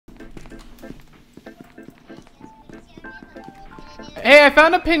Hey, I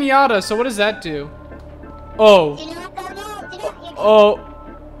found a pinata, so what does that do? Oh.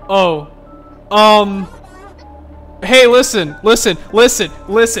 Oh. Hey, listen, listen,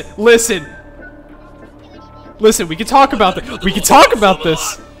 we can talk about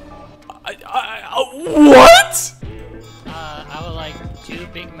this. What? I would like 2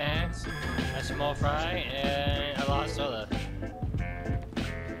 Big Macs, a small fry, and a lot of soda.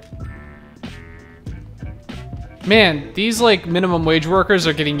 Man, these like minimum wage workers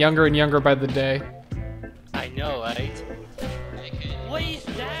are getting younger and younger by the day. I know, right? What is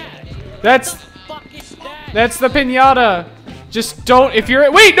that? That's What the fuck is that? That's the pinata. Just don't, if you're,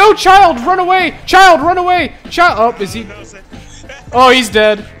 wait, no, child, run away. Child, run away. Child, oh, is he? Oh, he's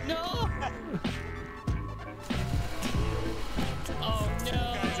dead. No! Oh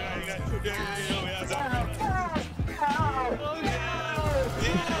no!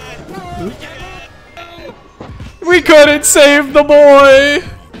 We couldn't save the boy.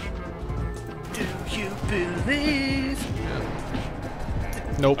 Do you believe?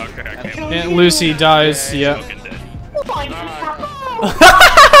 Nope. Okay, I can't. Aunt Lucy dies, yeah. Fucking dead.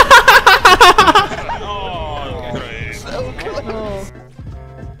 Oh, great. So close.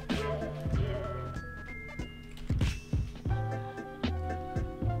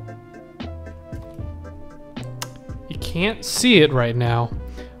 You can't see it right now,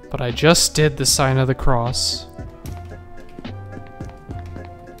 but I just did the sign of the cross.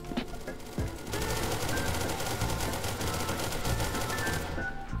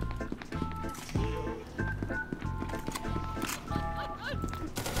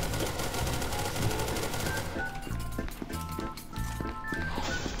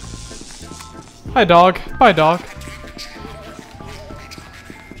 Hi, dog. Bye, dog.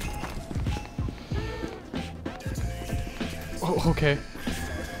 Oh, okay.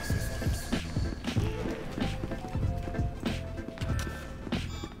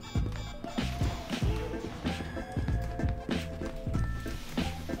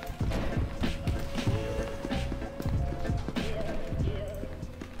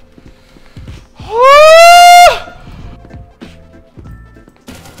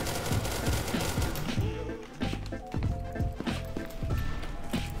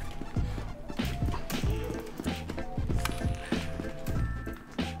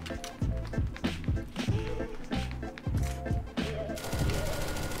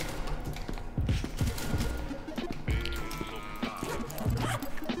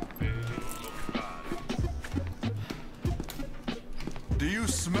 Do you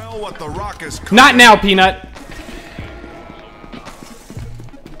smell what the rock is cooking? Not now, Peanut.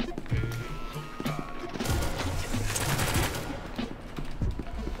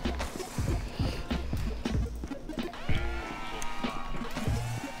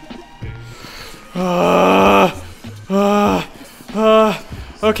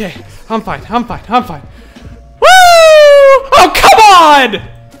 Okay, I'm fine. Woo! Oh, come on!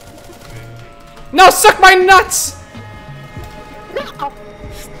 No, suck my nuts!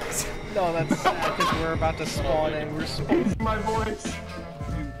 No, that's sad because we're about to spawn and we're spawning. My voice.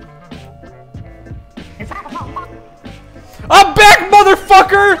 I'm back,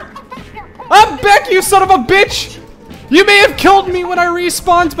 motherfucker! I'm back, you son of a bitch! You may have killed me when I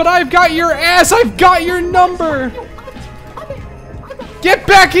respawned, but I've got your ass! I've got your number! Get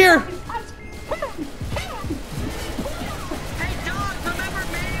back here! Hey dog, remember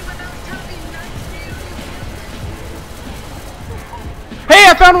me without telling nice Hey,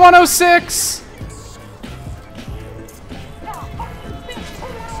 I found 106!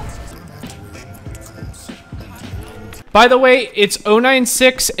 By the way, it's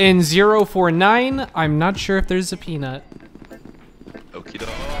 096 and 049. I'm not sure if there's a peanut. Okie doke.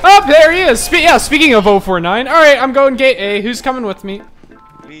 Oh, there he is! Yeah, speaking of 049. Alright, I'm going gate A. Who's coming with me?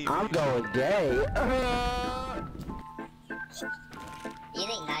 I'm going gay. Do you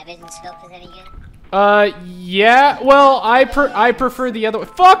think night vision scope is any good? Yeah. Well, I prefer the other one.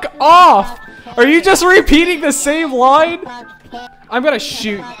 Fuck off! Are you just repeating the same line? I'm gonna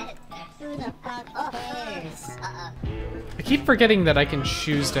shoot. I keep forgetting that I can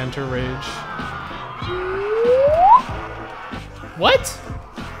choose to enter rage. What?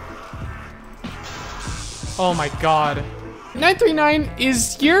 Oh my god. 939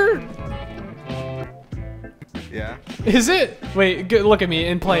 is your... Yeah. Is it? Wait, look at me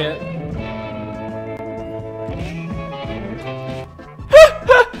and play it.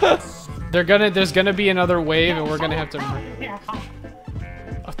 There's gonna be another wave and we're gonna have to...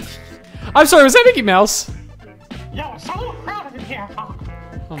 I'm sorry, was that Mickey Mouse?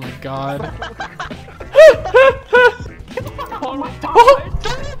 Oh my god. Oh my god!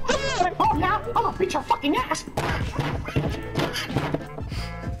 Oh yeah, I'm gonna beat your fucking ass!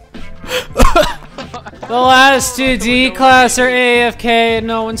 The last two D-class are AFK and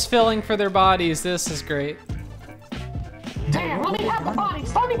no one's filling for their bodies. This is great. Damn, let me have the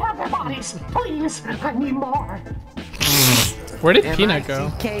bodies! Let me have their bodies! Please! I need more! Where did Peanut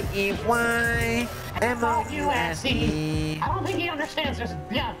go? M-O-U-S-E. I don't think he understands this.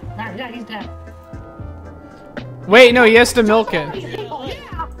 Yeah, he's dead. Wait, no, he has to milk it.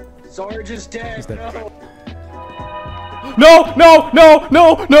 Yeah. Sarge is dead. He's dead. No, no, no,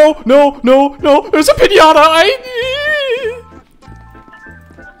 no, no, no, no, no. There's a pinata.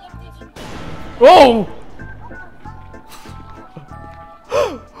 Oh!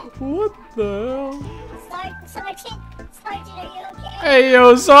 What the hell? Sergeant, are you okay? Hey,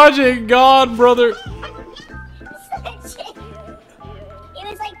 yo, Sergeant, God, brother. Sergeant, it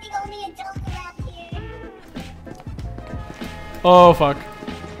was like the only adult around here. Oh, fuck.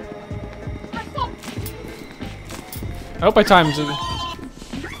 I hope I timed it.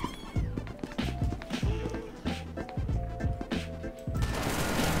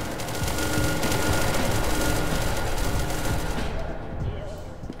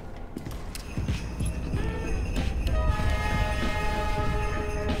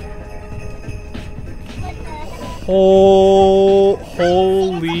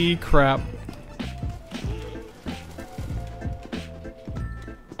 Holy crap.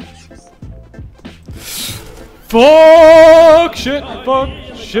 Fuck! Shit! Fuck!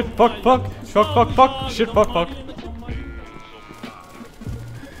 Shit! Fuck! Fuck! Fuck! Fuck! Fuck! Shit! Fuck! Fuck!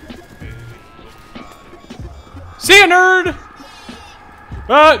 See ya, nerd!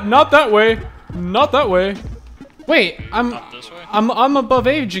 Not that way. Not that way. Wait, I'm above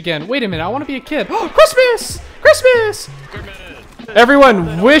age again. Wait a minute, I want to be a kid. Oh, Christmas! Christmas!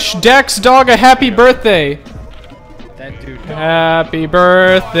 Everyone, wish Dex Dog a happy birthday. That dude. Happy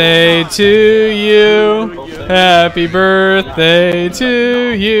birthday to you. Happy birthday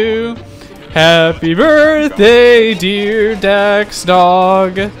to you. Happy birthday, dear Dex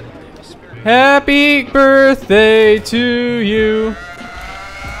Dog. Happy birthday to you.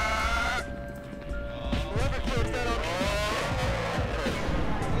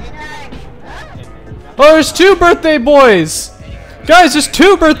 Oh, there's 2 birthday boys! Guys, there's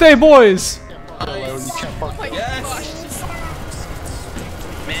 2 birthday boys! Yes!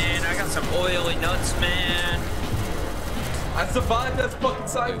 Man, I got some oily nuts, man. I survived that fucking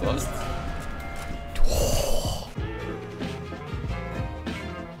cyclist.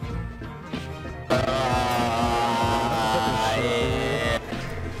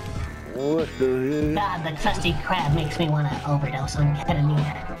 God, the crusty crab makes me want to overdose on ketamine.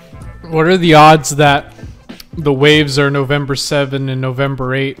 What are the odds that the waves are November 7 and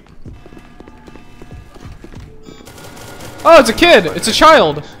November 8? Oh, it's a kid! It's a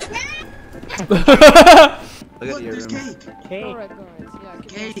child! Look at this cake!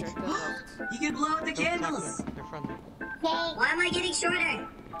 Cake! You can blow out the candles! Why am I getting shorter?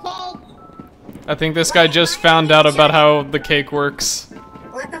 I think this guy just found out about how the cake works.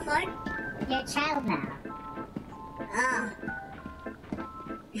 What the fuck? You're a child now. Oh.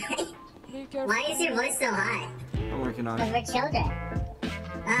 Why is your voice so high? I'm working on Because it. we're children.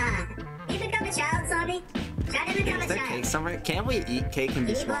 You become a child, Sobby? Try to become a Is there child. cake somewhere? Can't we eat cake and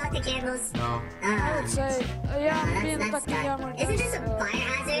be Can you blow small? out the candles? No. That's Isn't this a fire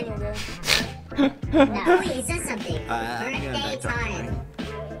hazard? No, wait, it says something. Birthday time.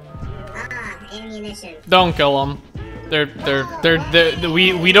 Ammunition. Don't kill them.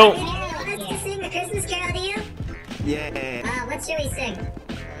 We don't. Let's sing a Christmas carol to you? Yeah. What should we sing?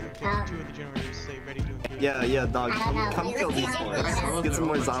 Yeah, dog. I don't know. Come kill Let's do these Jingle boys. Bells. Get some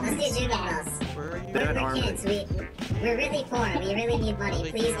more Let's zombies. do Jingle Bells. They're in We're armor. kids. We're really poor. We really need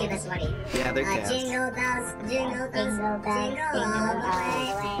money. Please give us money. Yeah, they're cats. Jingle bells, jingle bells, jingle all the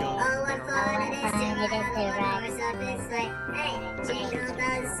way. Oh, what fun it is to ride on the one-horse open sleigh. Hey, jingle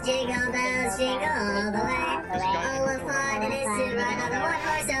bells, jingle bells, jingle all the way. Oh, what fun it is to ride on the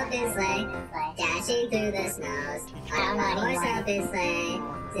one-horse open sleigh. Dashing through the snows on the horse open sleigh.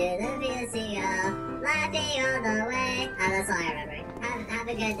 To the fields we go, laughing all the way. That's all I remember. Have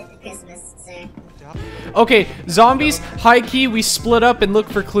a good Christmas, sir. Okay, zombies, high key, we split up and look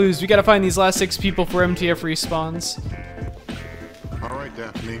for clues. We gotta find these last 6 people for MTF respawns. Alright,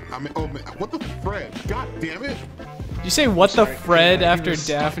 Daphne. Oh man, what the Fred? God damn it! Did you say what the Fred after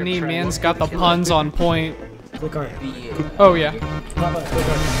Daphne? Man's got the puns on point. Click on it. Oh yeah.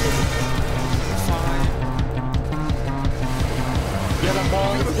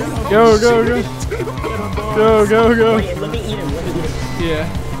 Go, go, go. Go, go, go. Wait, let me eat him. Yeah.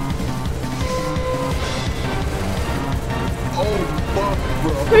 Oh fuck,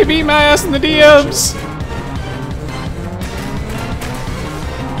 bro. They beat my ass in the DMs.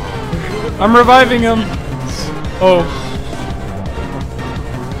 I'm reviving him. Oh.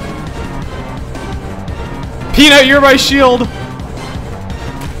 Peanut, you're my shield.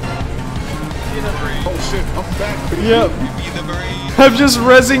 Oh shit, I'm back. Yep. I'm just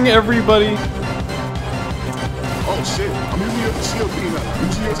rezzing everybody. Oh shit, I'm using you as a shield, Peanut. I'm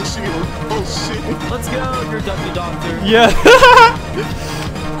using you as a shield. Oh shit. Let's go, your W doctor. Yeah.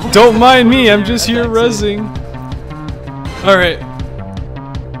 Don't mind me, I'm just here rezzing. Alright.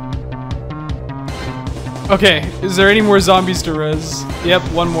 Okay, is there any more zombies to res? Yep,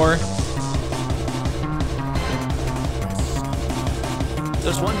 one more.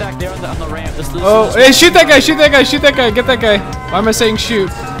 There's one back there on the ramp. Oh, hey, shoot that guy, shoot that guy, shoot that guy, get that guy. Why am I saying shoot?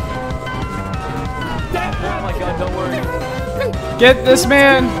 Oh my god, don't worry. Get this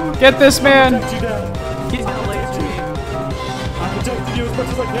man, get this man. He's gonna laser me. I'm protecting you as much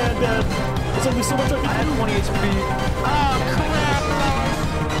as I can, Dad. There's only so much I can do. I have 20 HP. Oh, crap!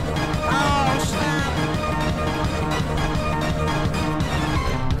 Oh, snap!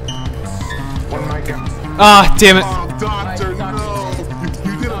 One mic out. Ah, damn it. Oh, doctor, no.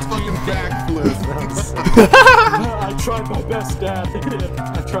 You did a fucking backflip. I tried my best, Dad.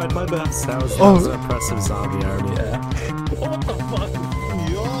 I tried my best. That was an impressive zombie army. Yeah. What the fuck?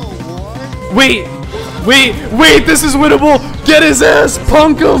 Wait, this is winnable. Get his ass,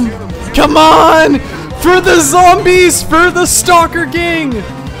 punk him. Come on, for the zombies, for the stalker gang.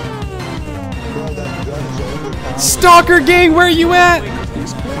 Stalker gang, where you at?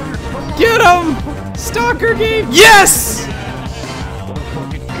 Get him, stalker gang. Yes.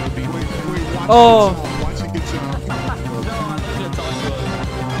 Oh.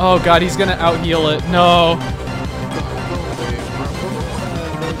 Oh god, he's gonna out heal it. No.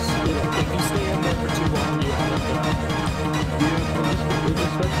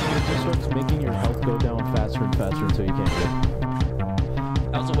 Making your health go down faster and faster until you can't get.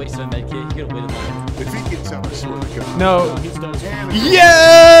 That was a waste of a med kit. You could have waited longer. If he gets out, I swear to God. No.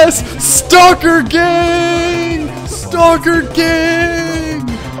 Yes! Stalker gang! Stalker gang!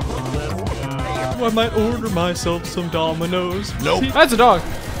 I might order myself some Dominoes. Nope. That's a dog.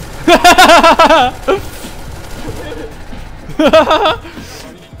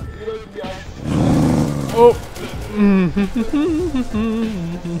 Oh.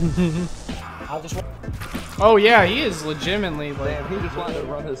 Oh yeah, he is legitimately like. Damn, he just wanted to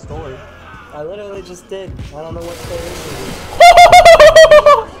run his story. I literally just did. I don't know what story.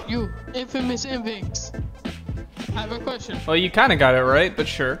 You infamous Invicts. I have a question. Well, you kind of got it right, but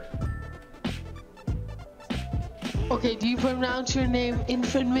sure. Okay, do you pronounce your name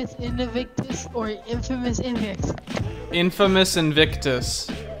Infamous Invictus or Infamous Invictus? Infamous Invictus.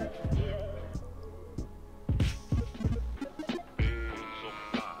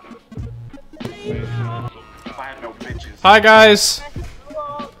 Hi guys.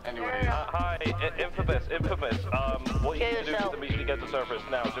 Anyway, hi, infamous. What you need to do is immediately get to surface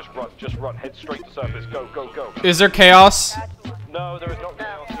now. Just run, head straight to surface. Go. Is there chaos? No, there is not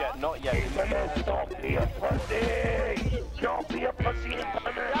chaos yet. Not yet. Don't be a pussy. Don't be a pussy.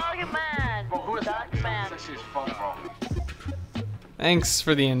 Dogman! Dogman! This is fun, bro. Thanks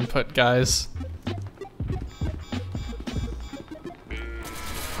for the input, guys.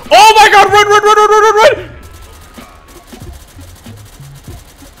 Oh my god, run!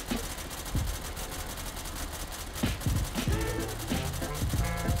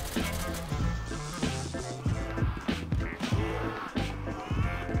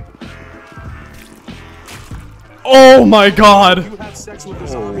 Oh my god! You have sex with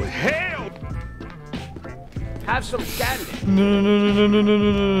this Oh, hell! Have some candy.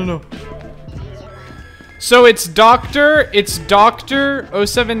 No. So it's Doctor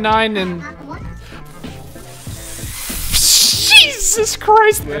 079 and Jesus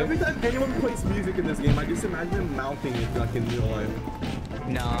Christ! Every time anyone plays music in this game, I just imagine him mouthing it like in real life.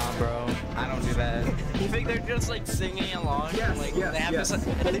 Nah, bro, I don't do that. You think they're just like singing along? Yes, like yes, they have yes. this,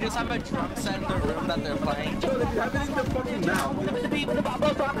 they just have a drum set in the room that they're playing. No, they have it in their fucking mouth.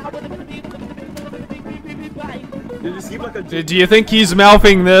 They just keep like a. Do you think he's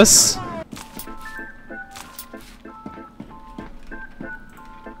mouthing this?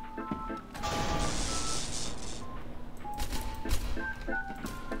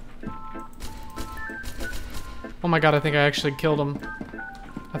 Oh my god, I think I actually killed him.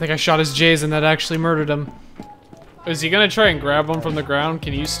 I think I shot his J's and that actually murdered him. Is he gonna try and grab him from the ground?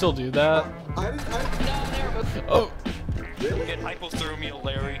 Can you still do that? Oh. Get hypothermia,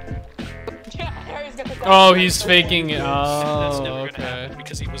 Larry. Oh, he's faking it. That's Oh, never gonna okay. happen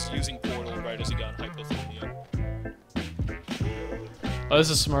because he was using portal right as he got hypothermia. Oh, this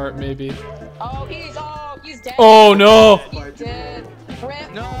is smart, maybe. Oh, he's dead. Oh no! He's dead.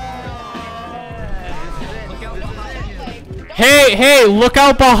 Rip. No. Look out! Hey, hey, look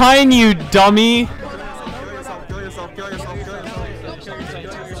out behind you, dummy.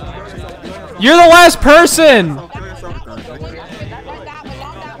 You're the last person.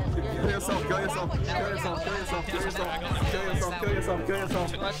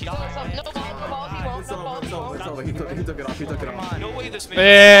 Yeah,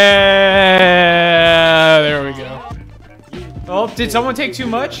 there we go. Oh, did someone take too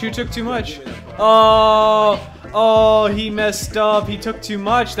much? Who took too much? Oh, he messed up. He took too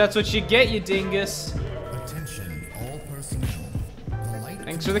much. That's what you get, you dingus.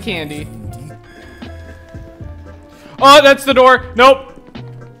 Thanks for the candy. Oh, that's the door. Nope.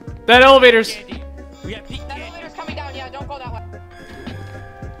 That elevator's. That elevator's coming down. Yeah, don't go that way.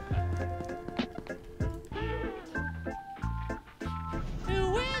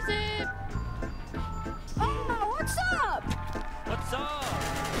 Who is it? Oh, what's up? What's up?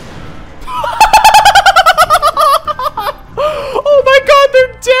 Oh my god,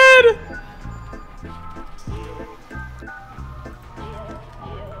 they're dead!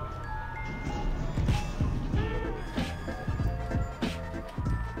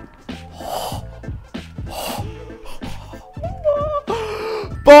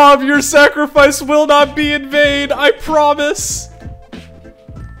 Bob, your sacrifice will not be in vain, I promise!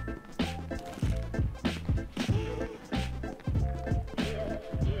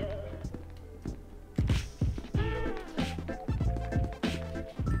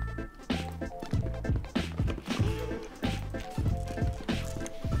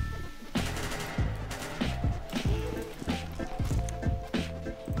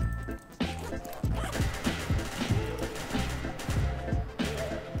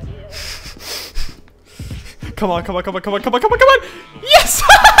 Come on, come on, come on, come on, come on, come on, come on! Yes!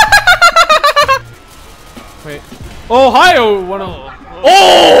 Wait. Oh, hi! Oh, one of.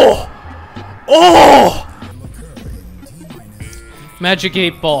 Oh! Oh! Magic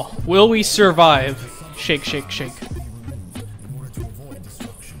 8 ball. Will we survive? Shake, shake, shake.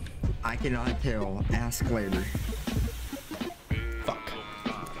 I cannot tell. Ask later. Fuck.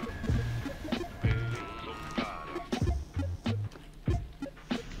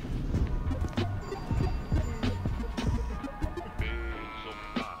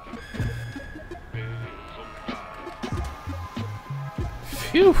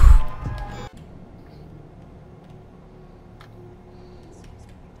 Phew.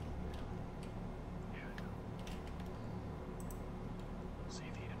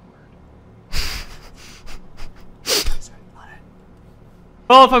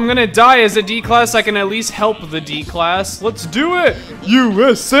 Well, if I'm gonna die as a D class, I can at least help the D class. Let's do it!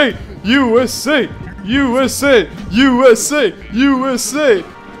 USA! USA! USA! USA! USA!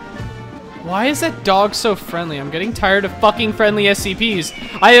 Why is that dog so friendly? I'm getting tired of fucking friendly SCPs.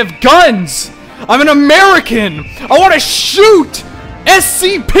 I have guns! I'm an American! I wanna shoot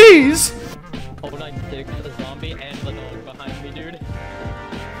SCPs! 096, a zombie, and the dog behind me, dude.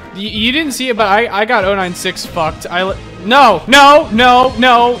 You didn't see it, but I got 096 fucked. No, no, no,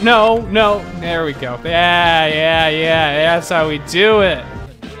 no, no, no. There we go. Yeah, yeah, yeah. That's how we do it.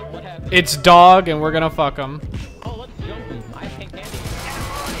 It's dog, and we're gonna fuck him. Oh, let's jump him. I have pink candy.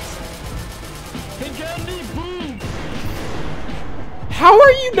 Pink candy, boom! How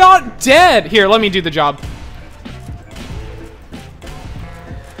are you not dead? Here, let me do the job.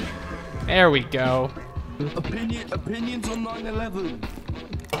 There we go. Opinions on 9/11.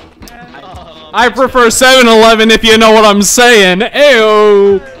 I prefer 7-Eleven if you know what I'm saying.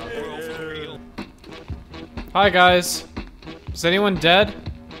 Ayo. Hi guys. Is anyone dead?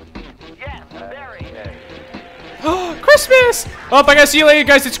 Yes, very. Christmas! Oh, I gotta see you later,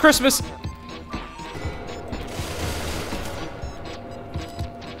 guys. It's Christmas.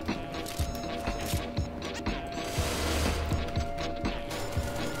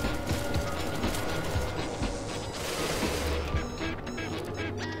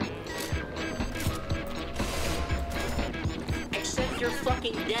 You're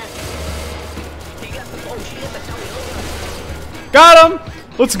fucking dead. You got the she got the dummy. Got him!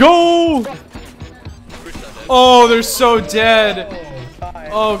 Let's go! Oh, they're so dead.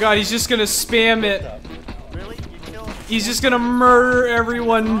 Oh god, he's just gonna spam it. He's just gonna murder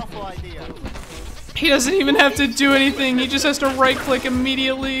everyone. He doesn't even have to do anything. He just has to right click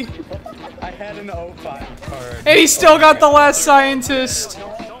immediately. I had an 05 card. And he still got the last scientist.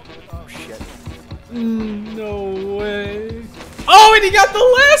 No way. Oh, and he got the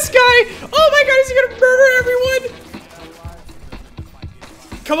last guy! Oh my god, is he gonna murder everyone?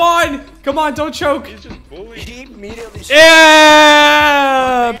 Come on! Come on, don't choke!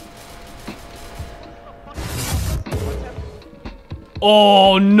 Yeah!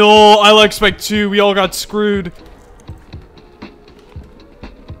 Oh no, I like Spike 2. We all got screwed.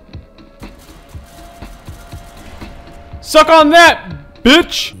 Suck on that,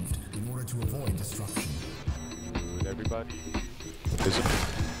 bitch! Everybody.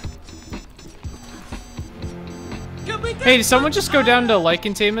 Hey, did someone just go down to light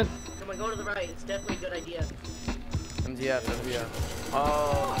containment? Come on, go to the right. It's definitely a good idea. MDF, MDF.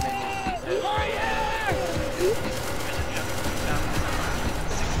 Oh,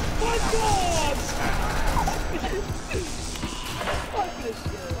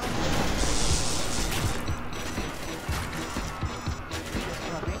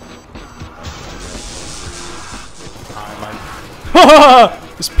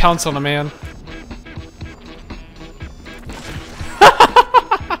 Just pounce on a man.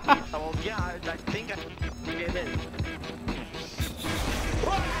 Oh, yeah, I think I gave in.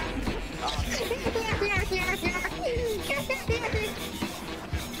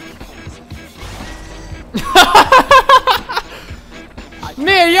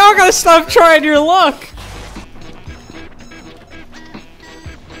 Man, y'all gotta stop trying your luck!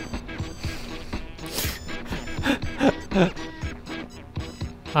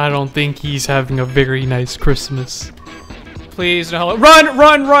 I don't think he's having a very nice Christmas. Please, no. Run,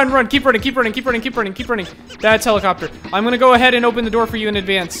 run, run, run! Keep running, keep running, keep running, keep running, keep running. That's helicopter. I'm gonna go ahead and open the door for you in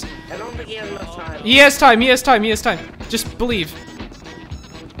advance. I don't think he has enough time. He has time, he has time, he has time. Just believe.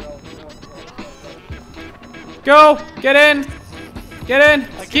 Go! Get in! Get in!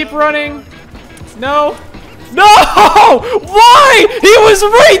 Keep running! No! No! Why? He was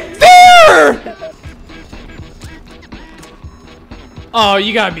right there! Oh,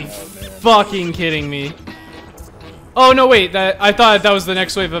 you gotta be fucking kidding me. Oh, no, wait. I thought that was the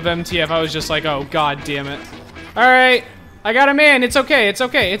next wave of MTF. I was just like, oh, god damn it. Alright. I got him in. It's okay. It's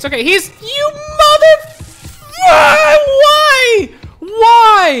okay. It's okay. He's... You mother... Why?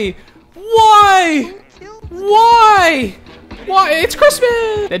 Why? Why? Why? Why? It's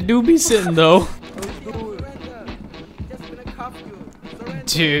Christmas! That dude be sitting, though.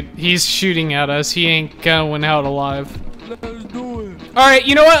 Dude, he's shooting at us. He ain't going out alive. Alright,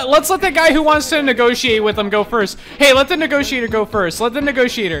 you know what? Let's let the guy who wants to negotiate with him go first. Hey, let the negotiator go first. Let the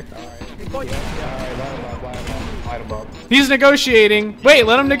negotiator. He's negotiating. Wait,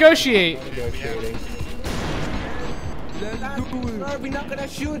 let him negotiate. We're not gonna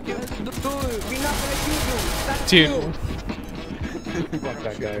shoot you. Dude. Fuck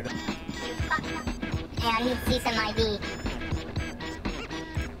that guy. Hey, I need to see some ID.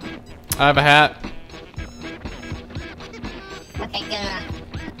 I have a hat. Okay, good enough.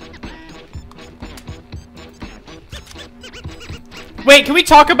 Wait, can we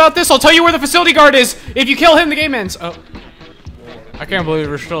talk about this? I'll tell you where the facility guard is. If you kill him, the game ends. Oh. I can't believe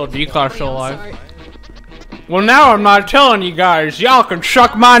we're still a D-class still alive. Well, now I'm not telling you guys. Y'all can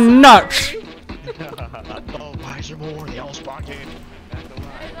suck my nuts. Oh, why is there more? They all spawned in.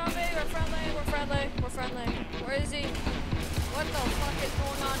 Hey, zombie, we're friendly, we're friendly, we're friendly. Where is he? What the fuck is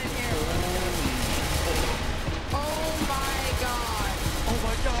going on in here? Oh my god. Oh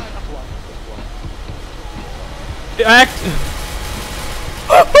my god. Act.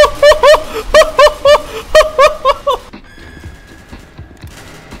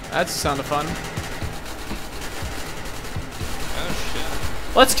 That's the sound of fun.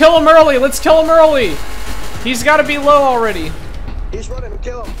 Let's kill him early! Let's kill him early! He's gotta be low already. He's running,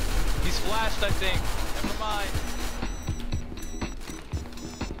 kill him. He's flashed, I think. Never mind.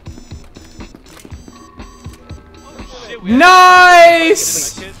 Oh, shit,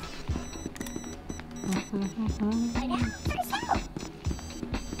 Nice!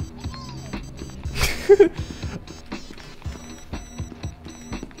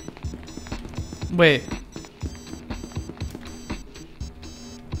 Wait.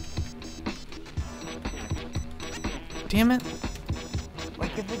 Damn it.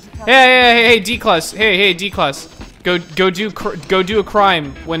 Hey, D-class. Hey, D-class. Go do a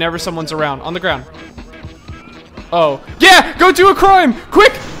crime whenever someone's around. On the ground. Oh. Yeah! Go do a crime!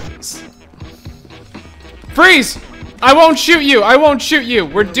 Quick! Freeze! I won't shoot you. I won't shoot you.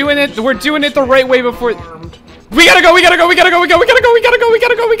 We're doing it the right way before. We gotta go. We gotta go. We gotta go. We gotta go. We gotta go. We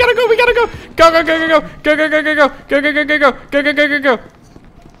gotta go. We gotta go. We gotta go. Go go go go go go go go go go go go go go go go go go go go.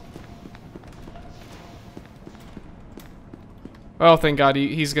 Oh, thank God,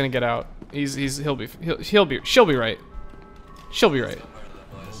 he's gonna get out. She'll be right. She'll be right.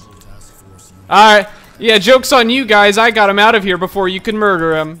 All right. Yeah, joke's on you guys. I got him out of here before you could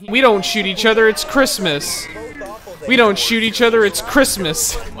murder him. We don't shoot each other. It's Christmas. We don't shoot each other. It's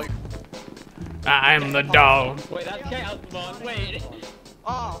Christmas. I'm the dog. Wait, that's chaos spawn. Wait.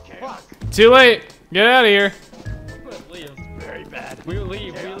 Oh, fuck. Too late. Get out of here. Leave. Very bad. We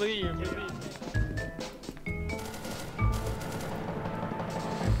leave. We leave. We leave.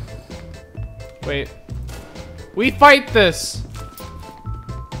 Wait. We fight this.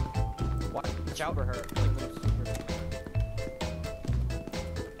 Watch out for her.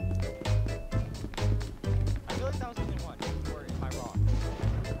 I feel like that was only one. Or am I wrong?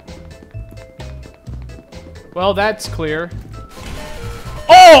 Well, that's clear.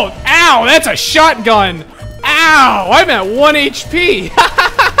 Oh, ow, that's a shotgun. Ow, I'm at 1 HP.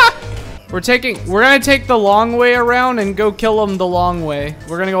 We're gonna take the long way around and go kill him the long way.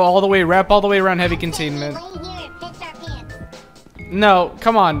 We're gonna go all the way, wrap all the way around heavy containment. No,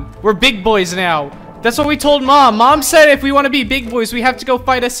 come on. We're big boys now. That's what we told Mom. Mom said if we want to be big boys, we have to go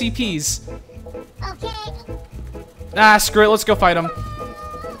fight SCPs. Okay. Ah, screw it. Let's go fight them.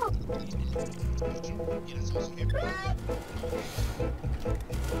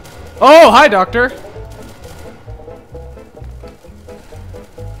 Oh, hi, Doctor.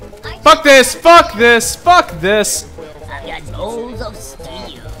 Fuck this! Fuck this! Fuck this! I've got bowls of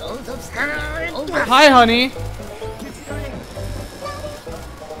steel. Bowls of steel. Hi, honey.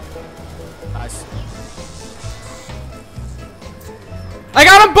 I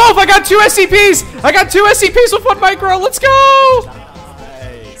got them both! I got 2 SCPs! I got 2 SCPs with 1 micro! Let's go!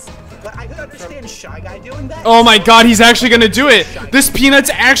 Nice. But I could understand Shy Guy doing that. Oh my god, he's actually gonna do it! This peanut's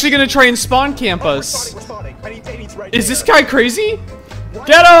actually gonna try and spawn camp us. We're spawning. He's right Is this there. guy crazy?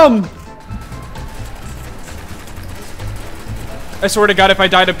 Get him! I swear to god, if I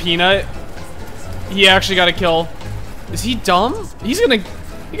died to Peanut, he actually got a kill. Is he dumb? He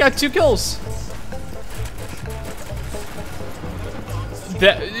got 2 kills.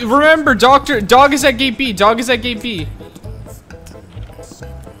 Remember, dog is at gate B. Dog is at gate B.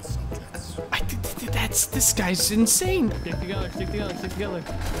 This guy's insane. Stick together, stick together, stick together.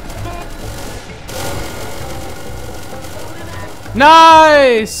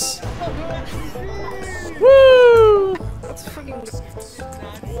 Nice! Woo! Let's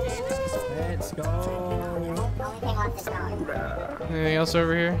go. Anything else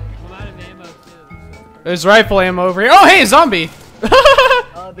over here? There's rifle ammo over here. Oh, hey, zombie!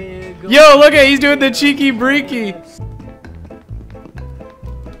 Yo, look at he's doing the cheeky breaky.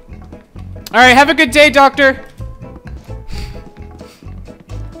 All right, have a good day, Doctor.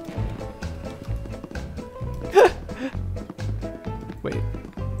 Wait.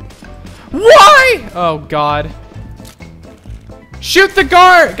 Why? Oh God. Shoot the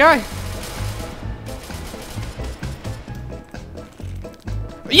guy.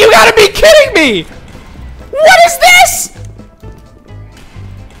 You gotta be kidding me! What is this?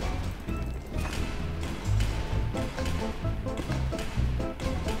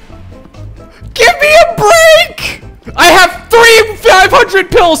 Give me a break! I have 3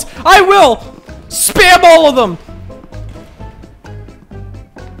 500 pills! I will! Spam all of them!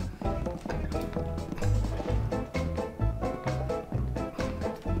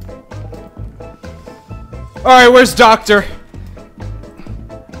 Alright, where's Doctor?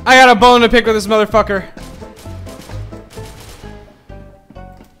 I got a bone to pick with this motherfucker.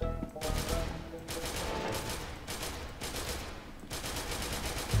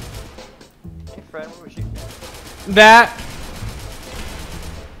 Hey, Fred, where was you? That.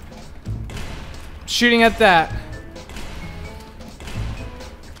 Shooting at that.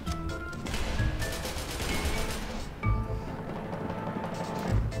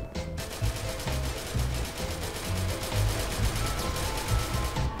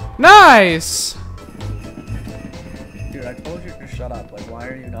 Nice! Dude, I told you to shut up. Like, why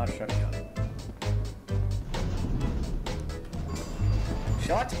are you not shutting up?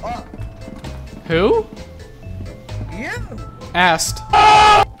 Shut up! Who? You! Asked.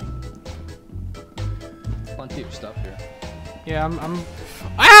 Plenty of stuff here. Yeah, I'm.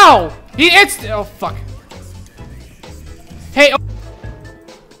 Ow! Oh, fuck. Hey.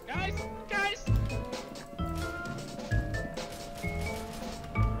 Guys!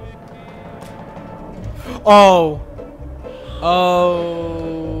 Oh.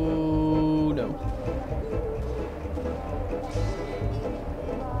 Oh. No.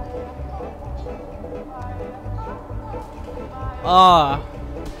 Ah.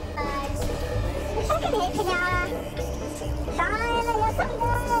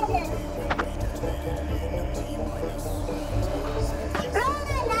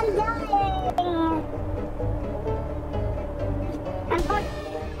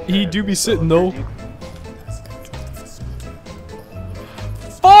 He do be sitting though.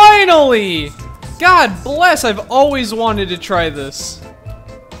 Finally! God bless, I've always wanted to try this.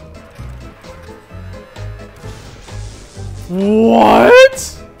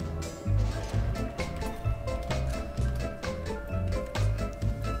 What?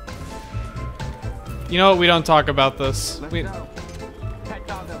 You know what? We don't talk about this. Let's go. Pet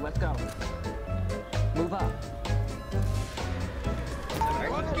doggo, let's go. Move up.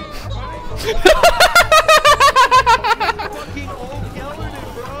 Fucking old skeleton,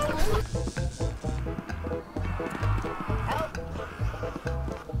 bro.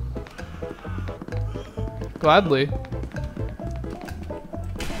 Gladly.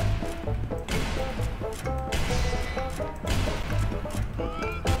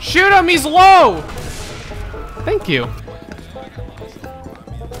 Shoot him, he's low! Thank you.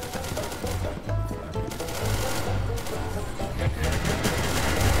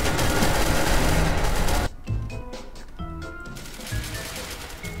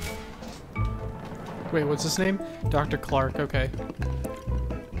 Wait, what's his name? Dr. Clark, okay.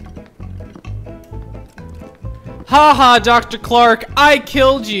 Haha, Dr. Clark, I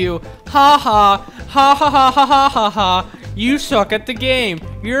killed you! Haha, ha ha ha ha ha ha ha. You suck at the game.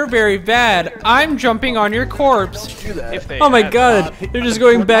 You're very bad. I'm jumping on your corpse. Oh my god, they're just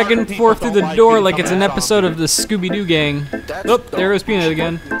going back and forth through the door like it's an episode of the Scooby-Doo gang. Oh, there goes Peanut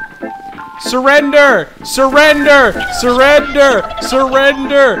again. Surrender! Surrender! Surrender!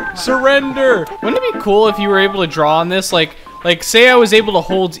 Surrender! Surrender! Wouldn't it be cool if you were able to draw on this? Like say I was able to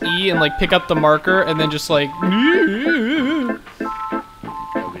hold E and like pick up the marker and then just like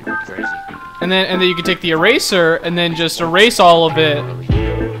and then you could take the eraser and then just erase all of it